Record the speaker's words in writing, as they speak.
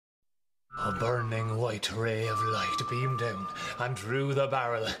A burning white ray of light beamed down and drew the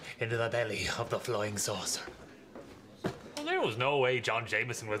barrel into the belly of the flying saucer. Well, there was no way John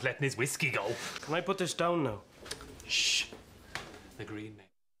Jameson was letting his whiskey go. Can I put this down now? Shh. The green man.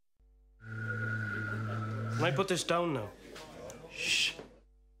 Can I put this down now? Shh.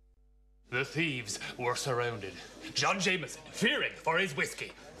 The thieves were surrounded. John Jameson, fearing for his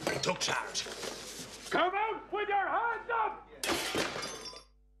whiskey, took charge. Come out with your hands up!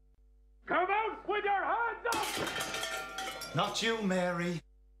 Come out with your hands up! Not you, Mary.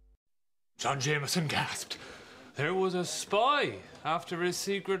 John Jameson gasped. There was a spy after his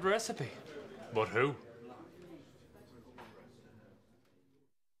secret recipe. But who?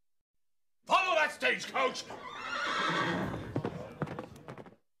 Follow that stagecoach!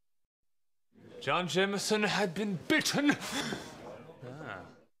 John Jameson had been bitten.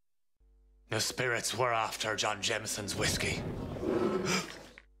 The spirits were after John Jameson's whiskey.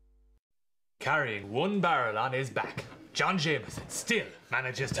 Carrying one barrel on his back, John Jameson still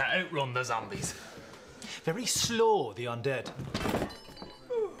manages to outrun the zombies. Very slow, the undead.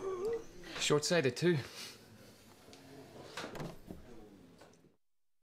 Short-sighted too.